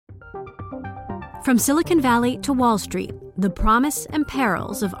From Silicon Valley to Wall Street, the promise and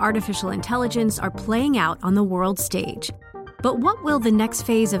perils of artificial intelligence are playing out on the world stage. But what will the next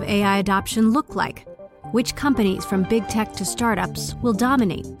phase of AI adoption look like? Which companies from big tech to startups will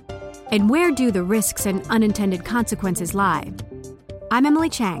dominate? And where do the risks and unintended consequences lie? I'm Emily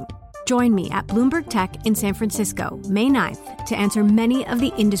Chang. Join me at Bloomberg Tech in San Francisco, May 9th, to answer many of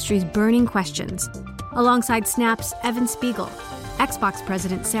the industry's burning questions, alongside Snap's Evan Spiegel, Xbox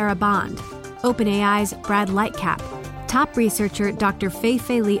President Sarah Bond, OpenAI's Brad Lightcap, top researcher Dr. Fei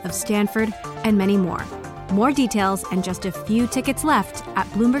Li of Stanford, and many more. More details and just a few tickets left at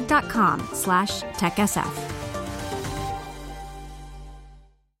Bloomberg.com/TechSF.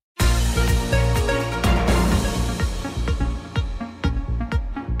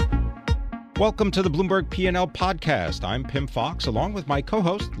 Welcome to the Bloomberg P&L podcast. I'm Pim Fox, along with my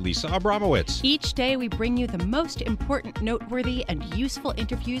co-host, Lisa Abramowitz. Each day, we bring you the most important, noteworthy, and useful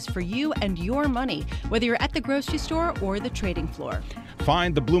interviews for you and your money, whether you're at the grocery store or the trading floor.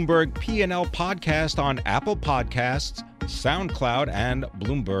 Find the Bloomberg P&L podcast on Apple Podcasts, SoundCloud, and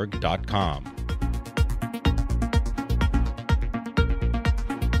Bloomberg.com.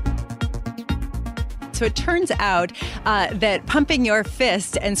 So it turns out that pumping your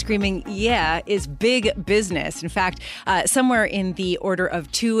fist and screaming, yeah, is big business. In fact, somewhere in the order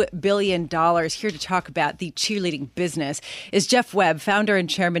of $2 billion. Here to talk about the cheerleading business is Jeff Webb, founder and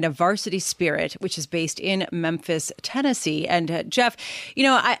chairman of Varsity Spirit, which is based in Memphis, Tennessee. And Jeff, you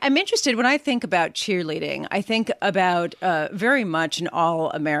know, I'm interested when I think about cheerleading. I think about very much an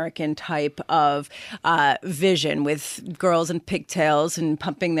all-American type of vision with girls in pigtails and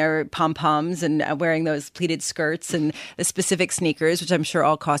pumping their pom-poms and wearing those pleated skirts and the specific sneakers, which I'm sure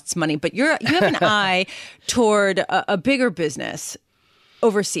all costs money. But you have an eye toward a bigger business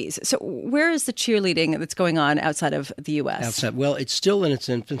overseas. So where is the cheerleading that's going on outside of the U.S.? Well, it's still in its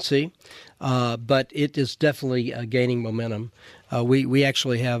infancy, but it is definitely gaining momentum. We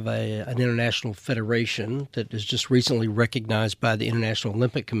actually have an international federation that is just recently recognized by the International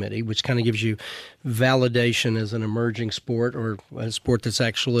Olympic Committee, which kind of gives you validation as an emerging sport or a sport that's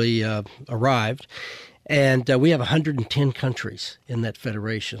actually arrived. And we have 110 countries in that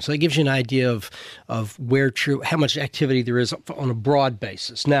federation. So that gives you an idea of where how much activity there is on a broad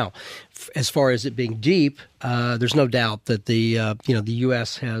basis. Now, as far as it being deep, there's no doubt that the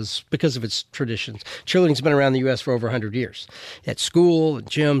U.S. has, because of its traditions, cheerleading's been around the U.S. for over 100 years, at school and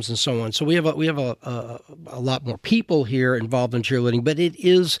gyms and so on. So we have a lot more people here involved in cheerleading, but it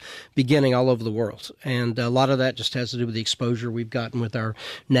is beginning all over the world, and a lot of that just has to do with the exposure we've gotten with our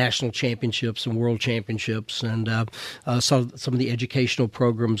national championships and world championships, and some of the educational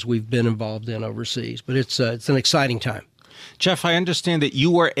programs we've been involved in overseas. But it's an exciting time. Jeff, I understand that you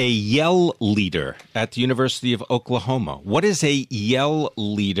were a Yell leader at the University of Oklahoma. What is a Yell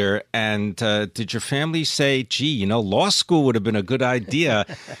leader? And did your family say, gee, law school would have been a good idea,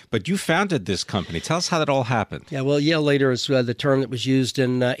 but you founded this company. Tell us how that all happened. Yeah, well, Yell leader is the term that was used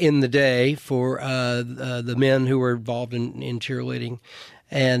in the day for the men who were involved in cheerleading.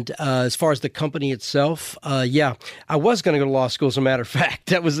 And as far as the company itself, I was going to go to law school. As a matter of fact,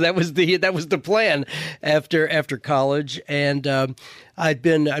 that was the plan after college. And I'd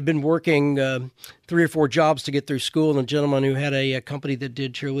been working 3 or 4 jobs to get through school. And a gentleman who had a company that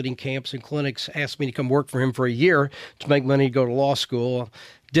did cheerleading camps and clinics asked me to come work for him for a year to make money to go to law school.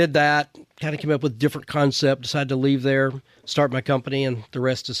 Did that, kind of came up with a different concept, decided to leave there, start my company, and the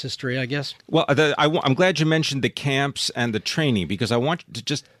rest is history, I guess. Well, I'm glad you mentioned the camps and the training, because I want to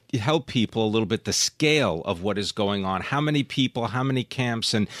just help people a little bit the scale of what is going on. How many people, how many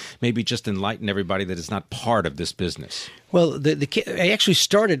camps, and maybe just enlighten everybody that is not part of this business. Well, I actually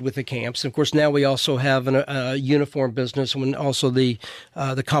started with the camps. Of course, now we also have a uniform business and also the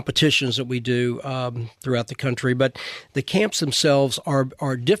competitions that we do throughout the country. But the camps themselves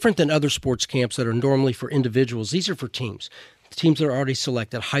are different than other sports camps that are normally for individuals. These are for teams. Teams that are already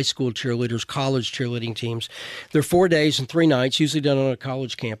selected, high school cheerleaders, college cheerleading teams. They're 4 days and 3 nights, usually done on a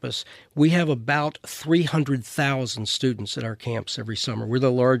college campus. We have about 300,000 students at our camps every summer. We're the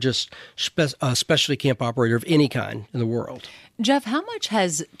largest specialty camp operator of any kind in the world. Jeff, how much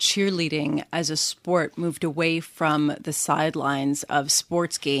has cheerleading as a sport moved away from the sidelines of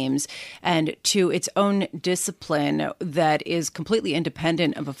sports games and to its own discipline that is completely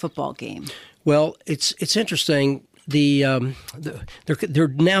independent of a football game? Well, it's interesting. There are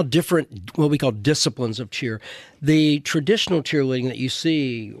now different, what we call disciplines of cheer. The traditional cheerleading that you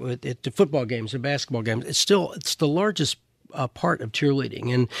see at the football games and basketball games, it's the largest part of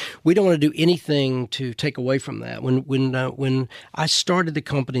cheerleading, and we don't want to do anything to take away from that. When I started the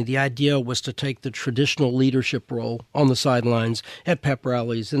company, the idea was to take the traditional leadership role on the sidelines at pep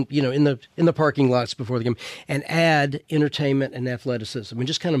rallies and in the parking lots before the game, and add entertainment and athleticism, and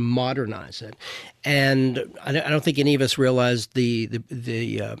just kind of modernize it. And I don't think any of us realized the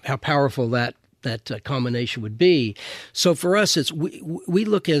how powerful that combination would be. So for us, it's we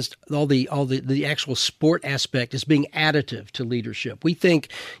look at all the actual sport aspect as being additive to leadership. We think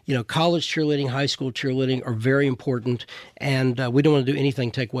college cheerleading, high school cheerleading are very important, and we don't want to do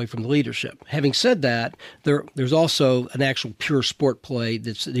anything to take away from the leadership. Having said that, there's also an actual pure sport play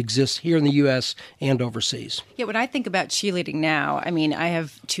that exists here in the U.S. and overseas. Yeah, when I think about cheerleading now, I mean, I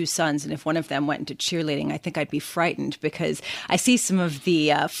have two sons, and if one of them went into cheerleading, I think I'd be frightened because I see some of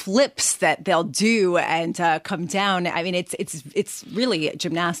the flips that they'll do and come down. I mean, it's really a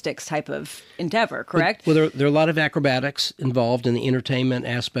gymnastics type of endeavor, correct? Well, there are a lot of acrobatics involved in the entertainment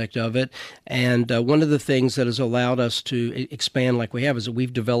aspect of it, and one of the things that has allowed us to expand like we have is that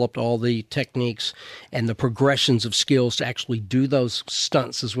we've developed all the techniques and the progressions of skills to actually do those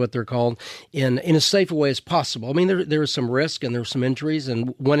stunts, is what they're called, in as safe a way as possible. I mean, there is some risk and there are some injuries,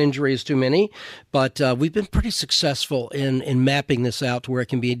 and one injury is too many, but we've been pretty successful in mapping this out to where it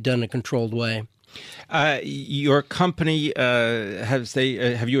can be done in a controlled way. Your company have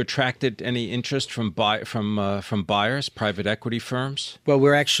you attracted any interest from buyers, private equity firms? Well,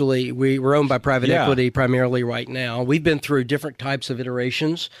 we're owned by private equity primarily right now. We've been through different types of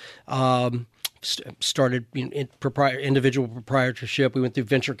iterations. Started in individual proprietorship. We went through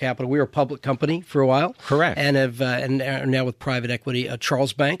venture capital. We were a public company for a while, correct, and are now with private equity.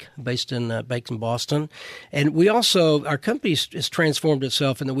 Charles Bank, based in Boston, and we also our company has transformed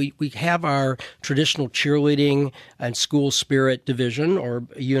itself in that we have our traditional cheerleading and school spirit division or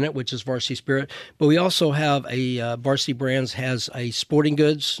unit, which is Varsity Spirit, but we also have Varsity Brands has a sporting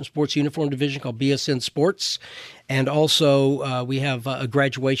goods and sports uniform division called BSN Sports. And also, we have a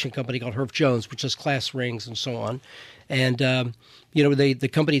graduation company called Herf Jones, which does class rings and so on. And, the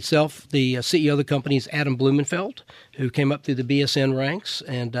company itself, the CEO of the company is Adam Blumenfeld, who came up through the BSN ranks.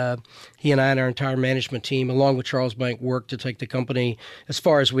 And he and I and our entire management team, along with Charles Bank, work to take the company as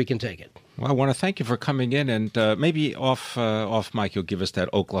far as we can take it. Well, I want to thank you for coming in, and maybe off mic, you'll give us that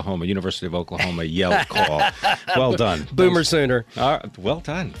University of Oklahoma Yell call. Well done. Boomer Sooner. Well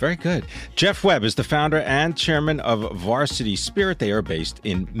done. Very good. Jeff Webb is the founder and chairman of Varsity Spirit. They are based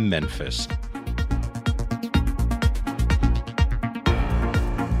in Memphis.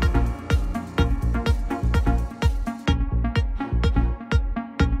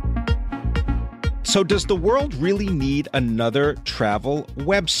 So does the world really need another travel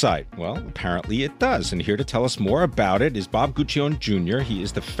website? Well, apparently it does. And here to tell us more about it is Bob Guccione Jr. He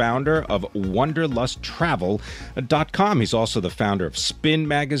is the founder of WanderlustTravel.com. He's also the founder of Spin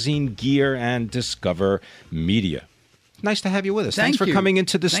Magazine, Gear, and Discover Media. Nice to have you with us. Thanks for coming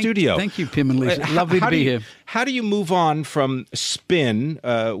into the studio. Thank you, Pim and Lisa. Lovely to be here. How do you move on from Spin,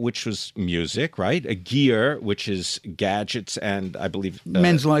 which was music, right? A Gear, which is gadgets and I believe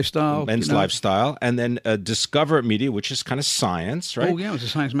men's lifestyle, lifestyle, and then Discover Media, which is kind of science, right? Oh yeah, it was a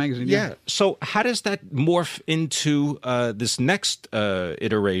science magazine. Yeah. So how does that morph into this next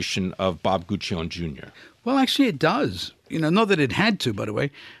iteration of Bob Guccione Jr.? Well, actually, it does. Not that it had to, by the way.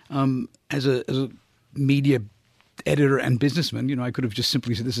 As a media editor and businessman, I could have just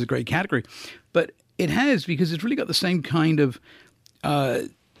simply said this is a great category, but it has, because it's really got the same kind of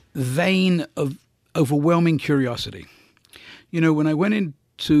vein of overwhelming curiosity. When I went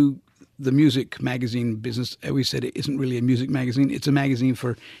into the music magazine business, I always said it isn't really a music magazine. It's a magazine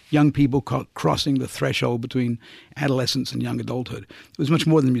for young people crossing the threshold between adolescence and young adulthood. It was much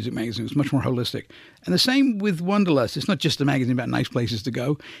more than a music magazine. It was much more holistic. And the same with Wanderlust. It's not just a magazine about nice places to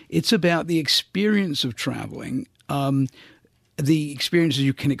go. It's about the experience of traveling, the experiences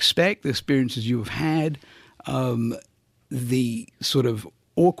you can expect, the experiences you have had, the sort of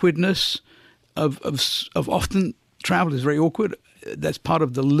awkwardness of often travel is very awkward. That's part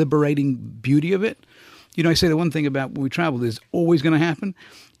of the liberating beauty of it. I say the one thing about when we travel is always going to happen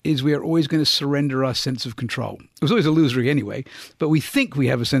is we are always going to surrender our sense of control. It was always illusory anyway, but we think we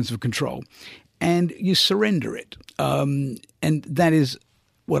have a sense of control, and you surrender it. And that is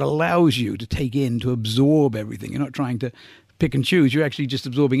what allows you to take in, to absorb everything. You're not trying to pick and choose. You're actually just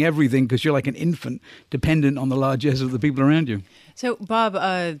absorbing everything because you're like an infant dependent on the largesse of the people around you. So, Bob,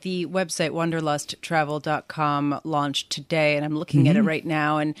 the website WanderlustTravel.com launched today, and I'm looking at it right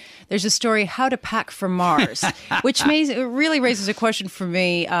now, and there's a story, How to Pack for Mars, which really raises a question for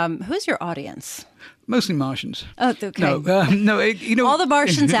me. Who's your audience? Mostly Martians. Oh, okay. No, all the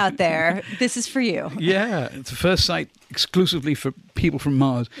Martians out there, this is for you. Yeah, it's the first site exclusively for people from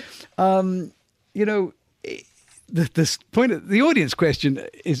Mars. The point of the audience question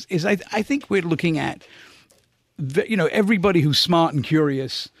is I think we're looking at, everybody who's smart and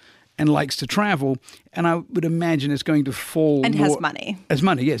curious and likes to travel, and I would imagine it's going to fall and more, has money. As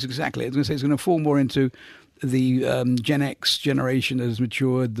money, yes, exactly. I was going to say it's going to fall more into the Gen X generation that has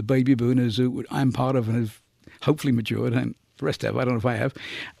matured, the baby boomers who I'm part of and have hopefully matured, and the rest have. I don't know if I have,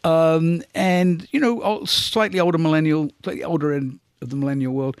 and slightly older end of the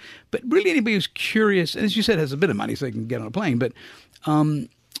millennial world, but really anybody who's curious, and as you said, has a bit of money so they can get on a plane. But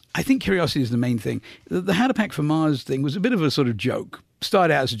I think curiosity is the main thing. The How to Pack for Mars thing was a bit of a sort of joke.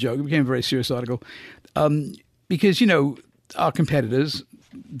 Started out as a joke, it became a very serious article, because our competitors,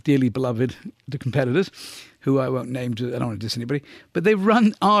 dearly beloved the competitors, who I won't name, I don't want to diss anybody, but they've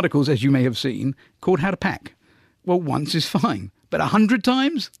run articles, as you may have seen, called How to Pack. Well, once is fine, but 100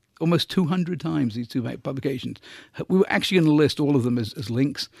 times? Almost 200 times, these two publications. We were actually going to list all of them as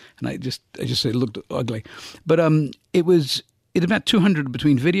links, and I just said it looked ugly. But it's about 200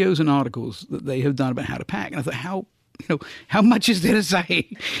 between videos and articles that they have done about how to pack. And I thought, how much is there to say?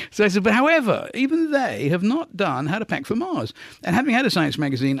 So I said, but however, even they have not done how to pack for Mars. And having had a science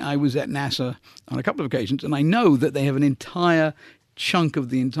magazine, I was at NASA on a couple of occasions, and I know that they have an entire chunk of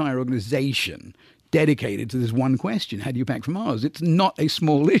the entire organization dedicated to this one question: how do you pack for Mars? It's not a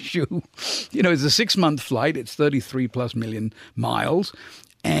small issue. It's a 6-month flight. It's 33+ million miles,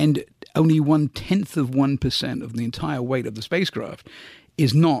 and only 1/10% of the entire weight of the spacecraft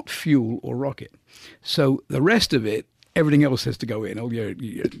is not fuel or rocket. So the rest of it, everything else has to go in. All your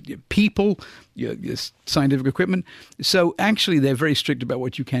people, your scientific equipment. So actually, they're very strict about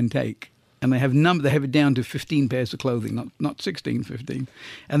what you can take. And they have it down to 15 pairs of clothing, not 16, 15.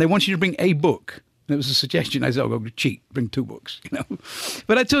 And they want you to bring a book. And it was a suggestion. I said, I'll go cheat, bring 2 books,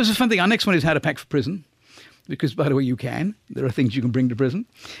 But I thought it was a fun thing. Our next one is how to pack for prison, because, by the way, you can. There are things you can bring to prison.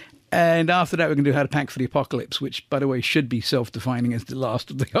 And after that, we're going to do how to pack for the apocalypse, which, by the way, should be self-defining as the last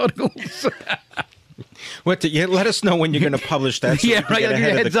of the articles. Let us know when you're going to publish that. So yeah, right. I'll give you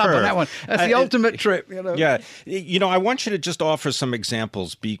a heads up on that one. That's the ultimate trip. Yeah. I want you to just offer some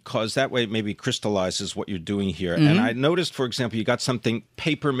examples, because that way it maybe crystallizes what you're doing here. Mm-hmm. And I noticed, for example, you got something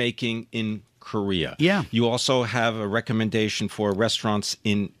paper making in Korea. Yeah. You also have a recommendation for restaurants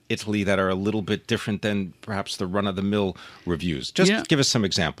in Italy that are a little bit different than perhaps the run-of-the-mill reviews. Just give us some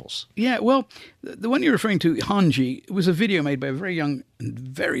examples. Yeah, well, the one you're referring to, Hanji, was a video made by a very young and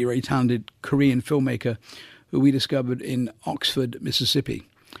very, very talented Korean filmmaker who we discovered in Oxford, Mississippi,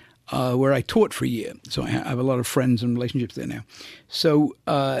 where I taught for a year. So I have a lot of friends and relationships there now. So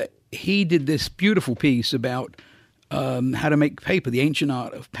he did this beautiful piece about how to make paper, the ancient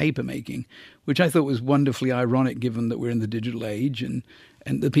art of paper making, which I thought was wonderfully ironic given that we're in the digital age, and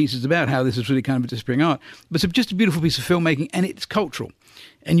the piece is about how this is really kind of a disappearing art. But it's just a beautiful piece of filmmaking, and it's cultural.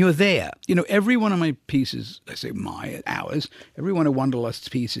 And you're there. Every one of my pieces, I say ours, every one of Wanderlust's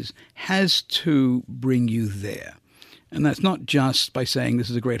pieces has to bring you there. And that's not just by saying this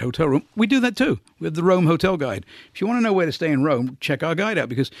is a great hotel room. We do that too. We have the Rome Hotel Guide. If you want to know where to stay in Rome, check our guide out,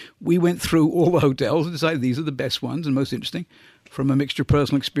 because we went through all the hotels and decided these are the best ones and most interesting from a mixture of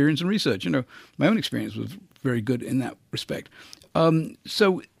personal experience and research. My own experience was very good in that respect.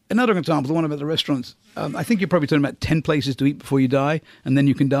 So another example, the one about the restaurants, I think you're probably talking about 10 places to eat before you die, and then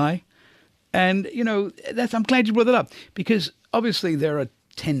you can die. And, I'm glad you brought that up, because obviously there are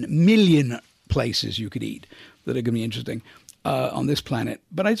 10 million places you could eat that are going to be interesting on this planet.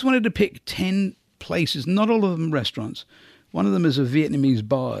 But I just wanted to pick 10 places, not all of them restaurants. One of them is a Vietnamese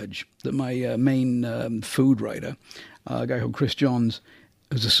barge that my main food writer, a guy called Chris Johns,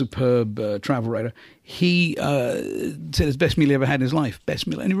 who's a superb travel writer, he said it's the best meal he ever had in his life. Best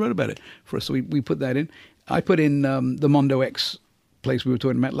meal. And he wrote about it for us. So we put that in. I put in the Mondo X place we were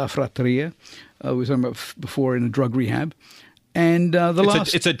talking about, La Fratteria. We were talking about before, in a drug rehab. And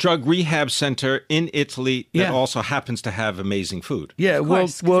it's a drug rehab center in Italy that also happens to have amazing food. Yeah,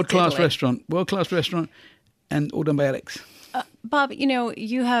 world-class restaurant. World-class restaurant, and all done by Alex. Bob,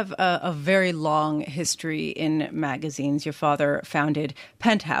 you have a very long history in magazines. Your father founded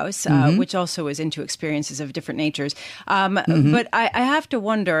Penthouse, which also is into experiences of different natures. But I have to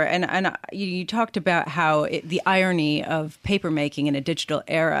wonder, and you talked about how the irony of papermaking in a digital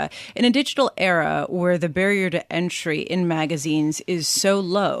era where the barrier to entry in magazines is so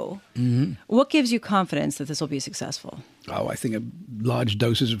low, Mm-hmm. What gives you confidence that this will be successful? Oh, I think a large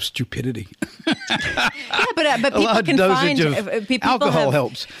dosage of stupidity. Yeah, but people large can find dosage of alcohol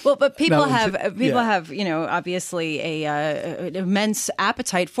helps. Well, but people No, have obviously an immense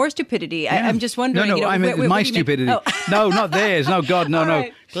appetite for stupidity. Yeah. I'm just wondering. No, I mean my what do you make- stupidity. Oh. No, not theirs. No, God, no, All no.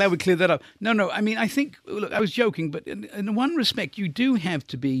 right. Glad we cleared that up. No. I mean, I think. Look, I was joking, but in one respect, you do have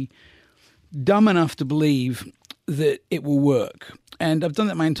to be dumb enough to believe that it will work. And I've done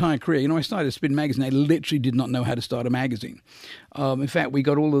that my entire career. I started Spin Magazine. I literally did not know how to start a magazine. In fact, we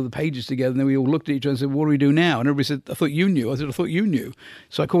got all of the pages together, and then we all looked at each other and said, what do we do now? And everybody said, I thought you knew. I said, I thought you knew.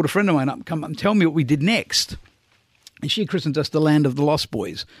 So I called a friend of mine up, come up and tell me what we did next. And she christened us the Land of the Lost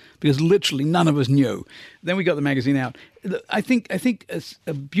Boys, because literally none of us knew. Then we got the magazine out. I think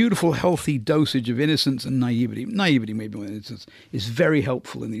a beautiful, healthy dosage of innocence and naivety maybe more than innocence, is very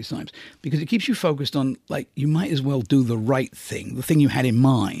helpful in these times, because it keeps you focused on, like, you might as well do the right thing, the thing you had in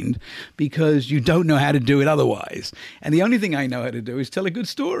mind, because you don't know how to do it otherwise. And the only thing I know how to do is tell a good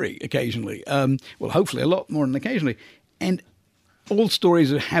story occasionally. Well, hopefully a lot more than occasionally. And all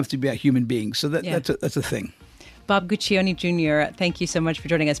stories have to be about human beings. So that's a thing. Bob Guccione Jr., thank you so much for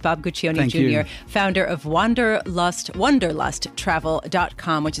joining us. Bob Guccione Thank Jr., you. founder of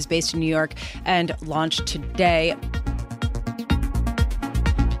wanderlusttravel.com, which is based in New York and launched today.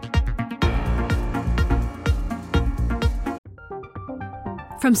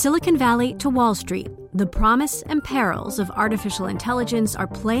 From Silicon Valley to Wall Street, the promise and perils of artificial intelligence are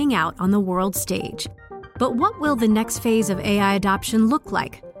playing out on the world stage. But what will the next phase of AI adoption look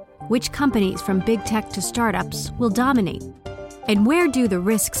like? Which companies, from big tech to startups, will dominate? And where do the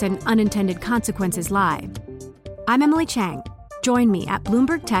risks and unintended consequences lie? I'm Emily Chang. Join me at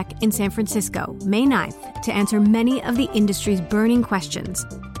Bloomberg Tech in San Francisco, May 9th, to answer many of the industry's burning questions,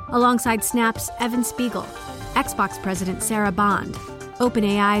 alongside Snap's Evan Spiegel, Xbox President Sarah Bond,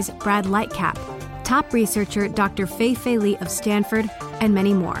 OpenAI's Brad Lightcap, top researcher Dr. Fei Li of Stanford, and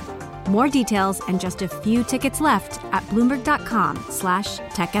many more. More details and just a few tickets left at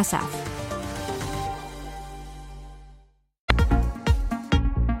Bloomberg.com/TechSF.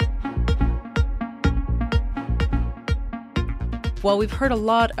 Well, we've heard a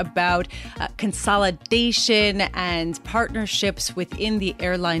lot about consolidation and partnerships within the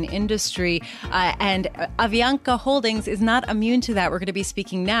airline industry, and Avianca Holdings is not immune to that. We're going to be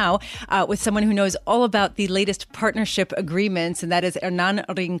speaking now with someone who knows all about the latest partnership agreements, and that is Hernan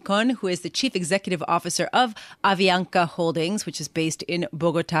Rincon, who is the Chief Executive Officer of Avianca Holdings, which is based in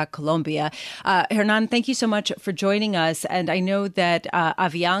Bogota, Colombia. Hernan, thank you so much for joining us. And I know that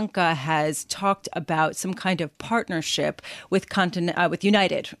Avianca has talked about some kind of partnership with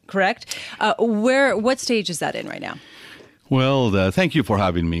United, correct? What stage is that in right now? Well, thank you for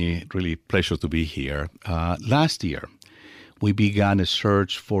having me. Really pleasure to be here. Last year, we began a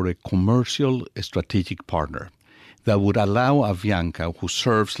search for a commercial strategic partner that would allow Avianca, who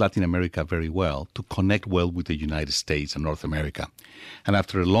serves Latin America very well, to connect well with the United States and North America. And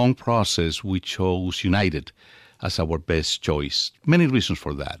after a long process, we chose United as our best choice. Many reasons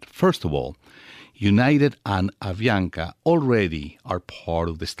for that. First of all, United and Avianca already are part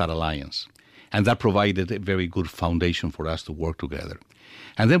of the Star Alliance, and that provided a very good foundation for us to work together.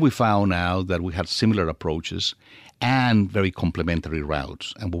 And then we found out that we had similar approaches and very complementary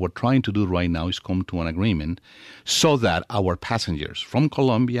routes. And what we're trying to do right now is come to an agreement so that our passengers from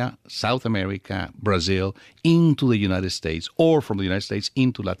Colombia, South America, Brazil, into the United States, or from the United States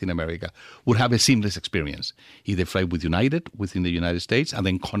into Latin America, would have a seamless experience. Either fly with United within the United States and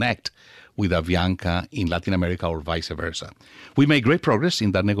then connect with Avianca in Latin America or vice versa. We made great progress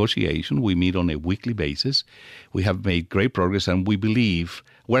in that negotiation. We meet on a weekly basis. We have made great progress, and we believe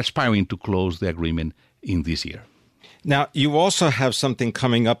we're aspiring to close the agreement in this year. Now, you also have something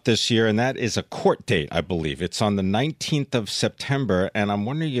coming up this year, and that is a court date, I believe. It's on the 19th of September, and I'm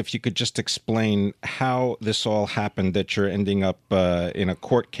wondering if you could just explain how this all happened, that you're ending up in a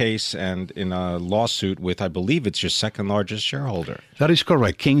court case and in a lawsuit with, I believe it's your second largest shareholder. That is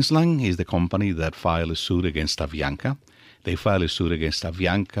correct. Kingsland is the company that filed a suit against Avianca. They filed a suit against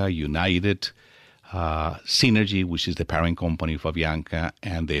Avianca, United, Synergy, which is the parent company of Avianca,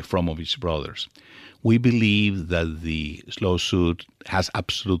 and the Fromovich brothers. We believe that the lawsuit has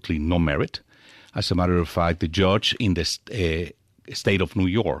absolutely no merit. As a matter of fact, the judge in the state of New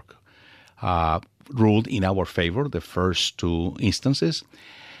York ruled in our favor the first two instances.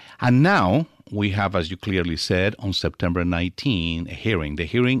 And now we have, as you clearly said, on September 19, a hearing. The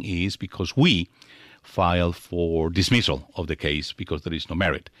hearing is because we filed for dismissal of the case because there is no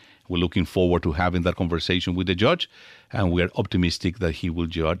merit. We're looking forward to having that conversation with the judge, and we are optimistic that he will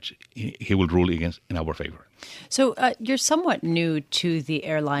rule in our favor. So you're somewhat new to the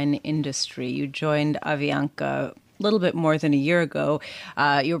airline industry. You joined Avianca a little bit more than a year ago.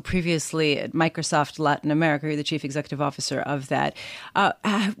 You were previously at Microsoft Latin America. You're the chief executive officer of that.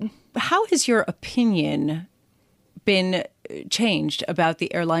 How has your opinion been changed about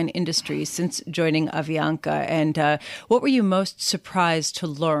the airline industry since joining Avianca? And what were you most surprised to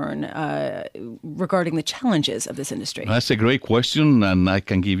learn regarding the challenges of this industry? That's a great question, and I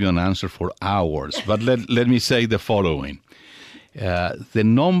can give you an answer for hours. But let me say the following. The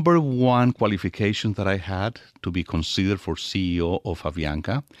number one qualification that I had to be considered for CEO of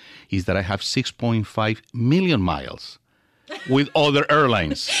Avianca is that I have 6.5 million miles with other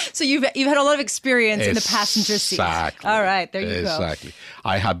airlines. So you've had a lot of experience in the passenger seat. Exactly. All right, there you go. Exactly.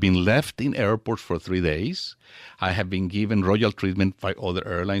 I have been left in airports for 3 days. I have been given royal treatment by other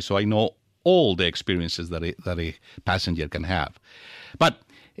airlines, so I know all the experiences that a passenger can have. But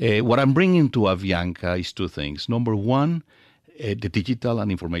what I'm bringing to Avianca is two things. Number one, the digital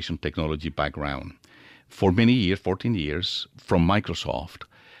and information technology background. For many years, 14 years, from Microsoft,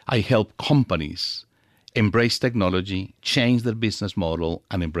 I help companies embrace technology, change their business model,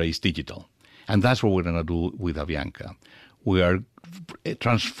 and embrace digital. And that's what we're going to do with Avianca. We are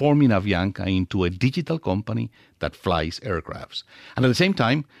transforming Avianca into a digital company that flies aircrafts. And at the same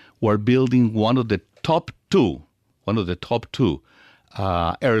time, we're building one of the top two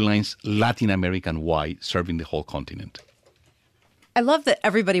airlines Latin American-wide, serving the whole continent. I love that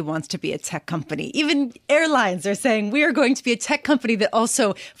everybody wants to be a tech company. Even airlines are saying we are going to be a tech company that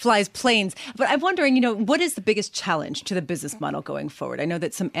also flies planes. But I'm wondering, what is the biggest challenge to the business model going forward? I know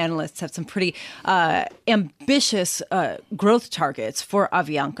that some analysts have some pretty ambitious growth targets for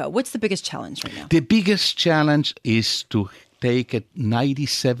Avianca. What's the biggest challenge right now? The biggest challenge is to take a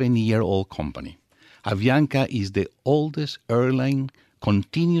 97-year-old company. Avianca is the oldest airline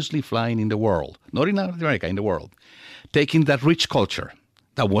continuously flying in the world, not in North America, in the world. Taking that rich culture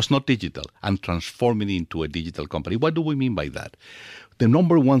that was not digital and transforming it into a digital company. What do we mean by that? The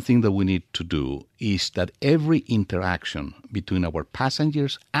number one thing that we need to do is that every interaction between our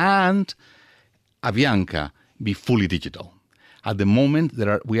passengers and Avianca be fully digital. At the moment,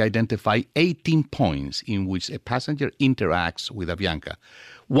 we identify 18 points in which a passenger interacts with Avianca.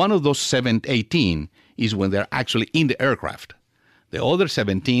 One of those 18 is when they're actually in the aircraft. The other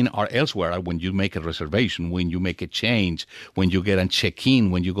 17 are elsewhere, when you make a reservation, when you make a change, when you get a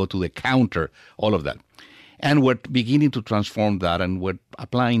check-in, when you go to the counter, all of that. And we're beginning to transform that, and we're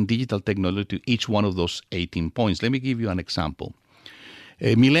applying digital technology to each one of those 18 points. Let me give you an example.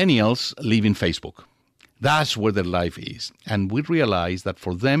 Millennials live in Facebook. That's where their life is. And we realized that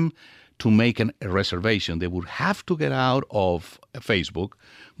for them to make a reservation, they would have to get out of Facebook,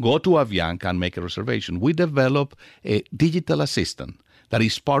 go to Avianca and make a reservation. We develop a digital assistant that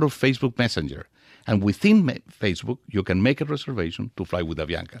is part of Facebook Messenger. And within Facebook, you can make a reservation to fly with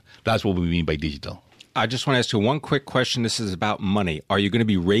Avianca. That's what we mean by digital. I just want to ask you one quick question. This is about money. Are you going to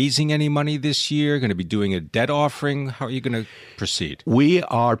be raising any money this year? Going to be doing a debt offering? How are you going to proceed? We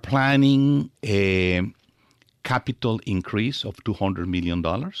are planning a capital increase of $200 million.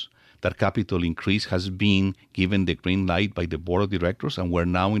 That capital increase has been given the green light by the board of directors, and we're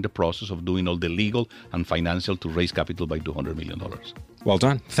now in the process of doing all the legal and financial to raise capital by $200 million. Well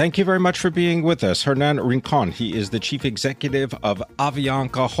done. Thank you very much for being with us. Hernan Rincon, he is the chief executive of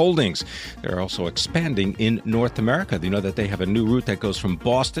Avianca Holdings. They're also expanding in North America. You know that they have a new route that goes from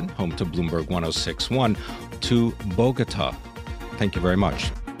Boston, home to Bloomberg 106.1, to Bogota. Thank you very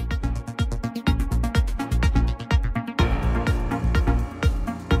much.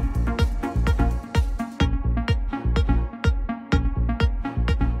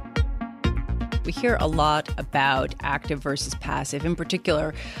 We hear a lot about active versus passive, in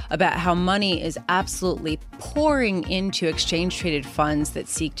particular about how money is absolutely pouring into exchange-traded funds that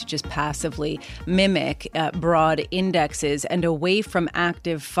seek to just passively mimic broad indexes and away from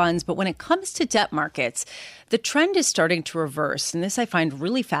active funds. But when it comes to debt markets, the trend is starting to reverse. And this I find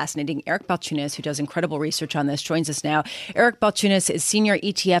really fascinating. Eric Balchunas, who does incredible research on this, joins us now. Eric Balchunas is senior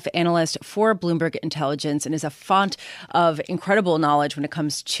ETF analyst for Bloomberg Intelligence and is a font of incredible knowledge when it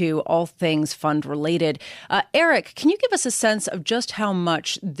comes to all things fund related. Eric, can you give us a sense of just how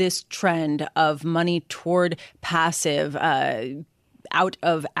much this trend of money toward passive, out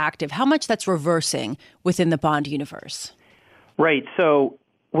of active, how much that's reversing within the bond universe? Right. So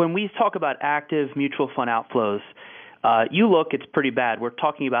when we talk about active mutual fund outflows, it's pretty bad. We're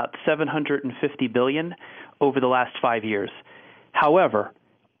talking about $750 billion over the last 5 years. However,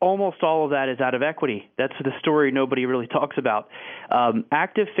 almost all of that is out of equity. That's the story nobody really talks about.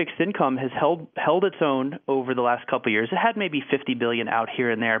 Active fixed income has held its own over the last couple of years. It had maybe $50 billion out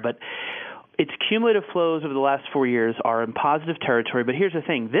here and there, but its cumulative flows over the last 4 years are in positive territory. But here's the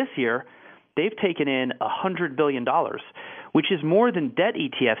thing. This year, they've taken in $100 billion, which is more than debt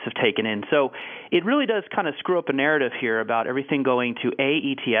ETFs have taken in. So it really does kind of screw up a narrative here about everything going to A,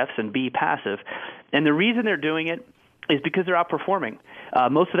 ETFs, and B, passive. And the reason they're doing it is because they're outperforming.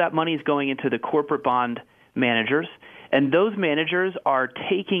 Most of that money is going into the corporate bond managers, and those managers are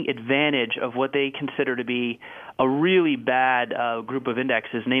taking advantage of what they consider to be a really bad group of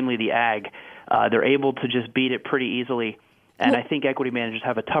indexes, namely the ag. They're able to just beat it pretty easily. And I think equity managers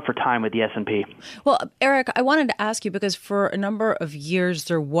have a tougher time with the S&P. Well, Eric, I wanted to ask you, because for a number of years,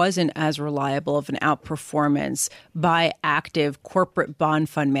 there wasn't as reliable of an outperformance by active corporate bond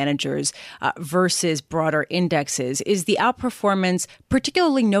fund managers versus broader indexes. Is the outperformance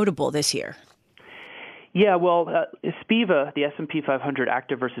particularly notable this year? Yeah, well, SPIVA, the S&P 500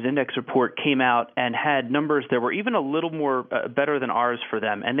 Active versus Index report, came out and had numbers that were even a little more better than ours for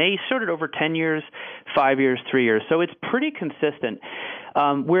them. And they sorted over 10 years, 5 years, 3 years. So it's pretty consistent.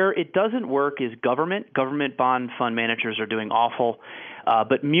 Where it doesn't work is government. Government bond fund managers are doing awful.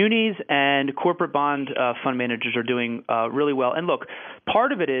 But munis and corporate bond fund managers are doing really well. And look,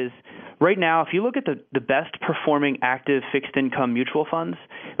 part of it is right now, if you look at the best performing active fixed income mutual funds,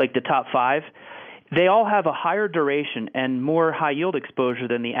 like the top 5, they all have a higher duration and more high yield exposure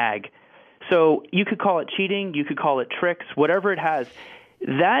than the ag. So you could call it cheating, you could call it tricks, whatever it has.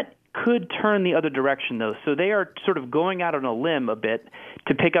 That could turn the other direction, though. So they are sort of going out on a limb a bit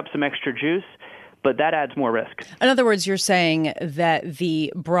to pick up some extra juice, but that adds more risk. In other words, you're saying that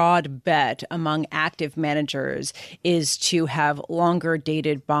the broad bet among active managers is to have longer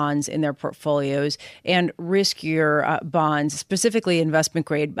dated bonds in their portfolios and riskier bonds, specifically investment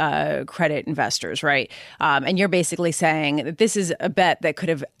grade credit investors, right? And you're basically saying that this is a bet that could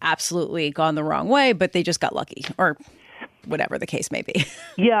have absolutely gone the wrong way, but they just got lucky, or whatever the case may be.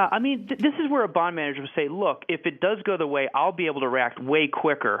 Yeah, I mean, this is where a bond manager would say, look, if it does go the way, I'll be able to react way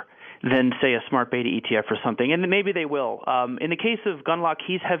quicker than, say, a smart beta ETF or something. And maybe they will. In the case of Gunlock,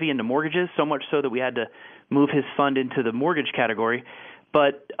 he's heavy into mortgages, so much so that we had to move his fund into the mortgage category.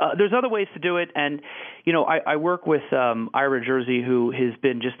 But there's other ways to do it. And, you know, I work with Ira Jersey, who has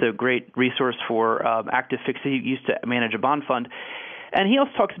been just a great resource for active fixed. He used to manage a bond fund. And he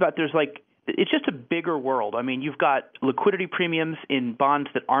also talks about it's just a bigger world. I mean, you've got liquidity premiums in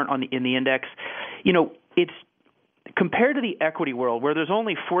bonds that aren't in the index. You know, it's compared to the equity world, where there's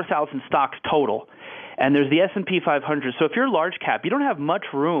only 4,000 stocks total, and there's the S&P 500. So if you're large cap, you don't have much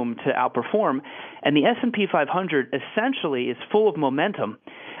room to outperform, and the S&P 500 essentially is full of momentum.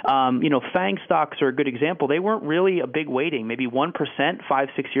 You know, FANG stocks are a good example. They weren't really a big weighting, maybe 1% 5-6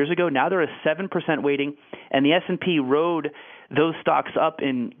 years ago. Now they're a 7% weighting, and the S&P rode those stocks up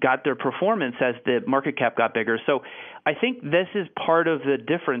and got their performance as the market cap got bigger. So I think this is part of the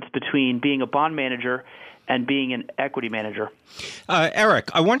difference between being a bond manager and being an equity manager. Eric,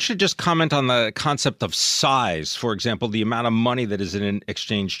 I want you to just comment on the concept of size, for example, the amount of money that is in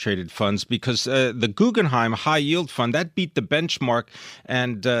exchange-traded funds, because the Guggenheim high-yield fund, that beat the benchmark,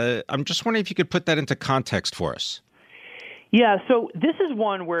 and I'm just wondering if you could put that into context for us. Yeah, so this is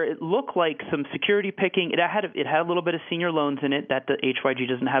one where it looked like some security picking. It had a little bit of senior loans in it. That the HYG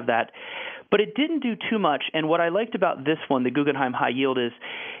doesn't have that. But it didn't do too much. And what I liked about this one, the Guggenheim High Yield, is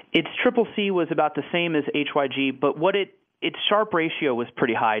its CCC was about the same as HYG, but its Sharpe ratio was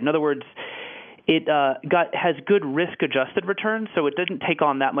pretty high. In other words, it has good risk-adjusted returns, so it didn't take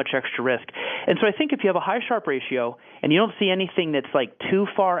on that much extra risk. And so I think if you have a high Sharpe ratio and you don't see anything that's like too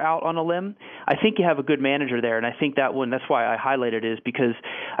far out on a limb, I think you have a good manager there. And I think that one, that's why I highlighted it, is because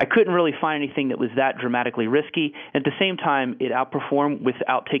I couldn't really find anything that was that dramatically risky. At the same time, it outperformed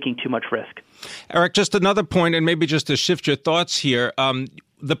without taking too much risk. Eric, just another point, and maybe just to shift your thoughts here.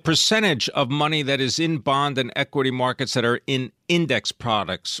 The percentage of money that is in bond and equity markets that are in index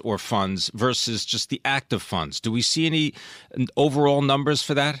products or funds versus just the active funds. Do we see any overall numbers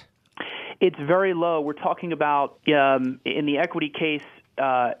for that? It's very low. We're talking about, in the equity case,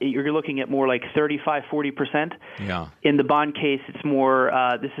 you're looking at more like 35-40%. Yeah. In the bond case, it's more,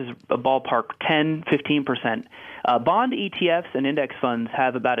 this is a ballpark, 10-15%. Bond ETFs and index funds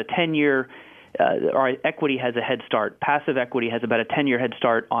have about a 10-year or equity has a head start. Passive equity has about a 10-year head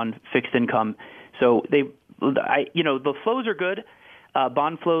start on fixed income. So the flows are good.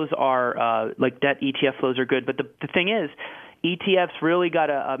 Bond flows are like debt ETF flows are good. But the thing is, ETFs really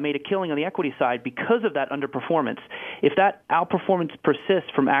made a killing on the equity side because of that underperformance. If that outperformance persists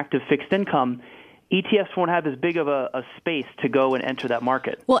from active fixed income, ETFs won't have as big of a space to go and enter that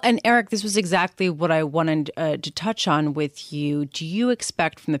market. Well, and Eric, this was exactly what I wanted to touch on with you. Do you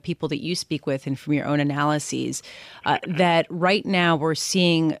expect from the people that you speak with and from your own analyses that right now we're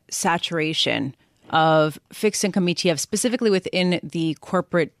seeing saturation of fixed income ETFs, specifically within the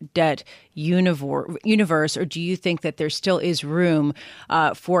corporate debt universe, or do you think that there still is room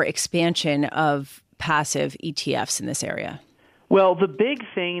for expansion of passive ETFs in this area? Well, the big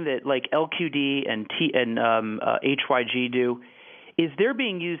thing that like LQD and HYG do is they're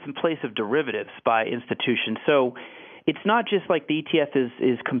being used in place of derivatives by institutions. So it's not just like the ETF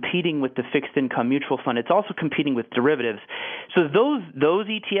is competing with the fixed income mutual fund. It's also competing with derivatives. So those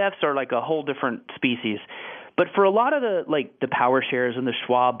ETFs are like a whole different species. But for a lot of the power shares and the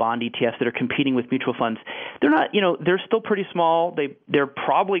Schwab bond ETFs that are competing with mutual funds, they're not, they're still pretty small. They're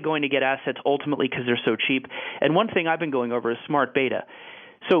probably going to get assets ultimately because they're so cheap. And one thing I've been going over is smart beta.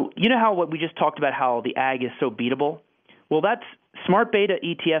 So you know how what we just talked about, how the ag is so beatable? Well, that's smart beta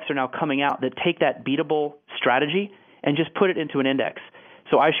ETFs are now coming out that take that beatable strategy and just put it into an index.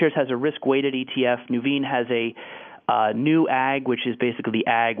 So iShares has a risk-weighted ETF. Nuveen has a new ag, which is basically the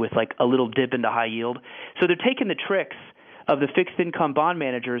ag with like a little dip into high yield. So they're taking the tricks of the fixed income bond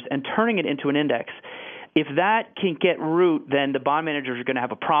managers and turning it into an index. If that can get root, then the bond managers are going to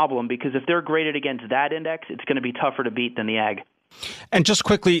have a problem, because if they're graded against that index, it's going to be tougher to beat than the ag. And just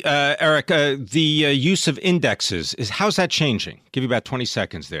quickly, Eric, the use of indexes, how's that changing? Give you about 20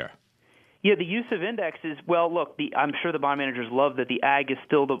 seconds there. Yeah, the use of indexes, well, look, I'm sure the bond managers love that the ag is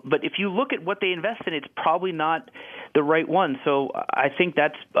still but if you look at what they invest in, it's probably not the right one. So I think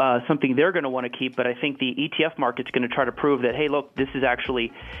that's something they're going to want to keep, but I think the ETF market's going to try to prove that, hey, look, this is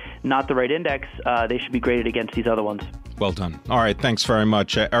actually not the right index. They should be graded against these other ones. Well done. All right, thanks very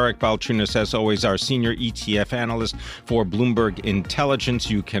much. Eric Balchunas, as always, our senior ETF analyst for Bloomberg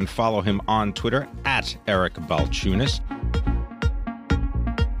Intelligence. You can follow him on Twitter at Eric Balchunas.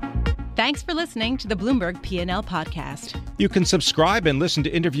 Thanks for listening to the Bloomberg P&L podcast. You can subscribe and listen to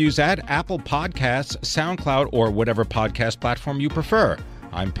interviews at Apple Podcasts, SoundCloud, or whatever podcast platform you prefer.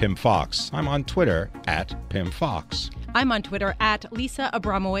 I'm Pim Fox. I'm on Twitter at Pim Fox. I'm on Twitter at Lisa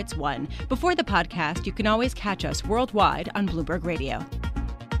Abramowitz1. Before the podcast, you can always catch us worldwide on Bloomberg Radio.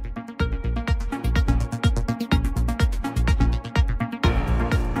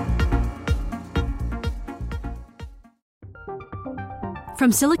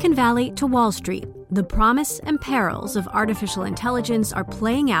 From Silicon Valley to Wall Street, the promise and perils of artificial intelligence are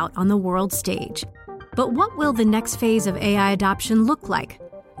playing out on the world stage. But what will the next phase of AI adoption look like?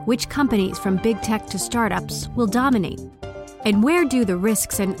 Which companies, from big tech to startups, will dominate? And where do the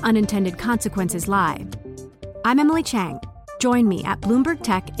risks and unintended consequences lie? I'm Emily Chang. Join me at Bloomberg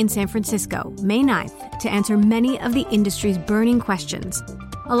Tech in San Francisco, May 9th, to answer many of the industry's burning questions,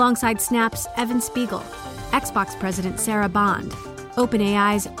 alongside Snap's Evan Spiegel, Xbox President Sarah Bond,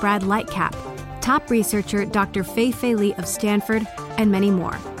 OpenAI's Brad Lightcap, top researcher Dr. Fei Li of Stanford, and many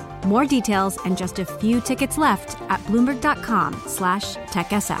more. More details and just a few tickets left at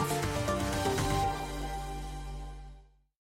Bloomberg.com/TechSF.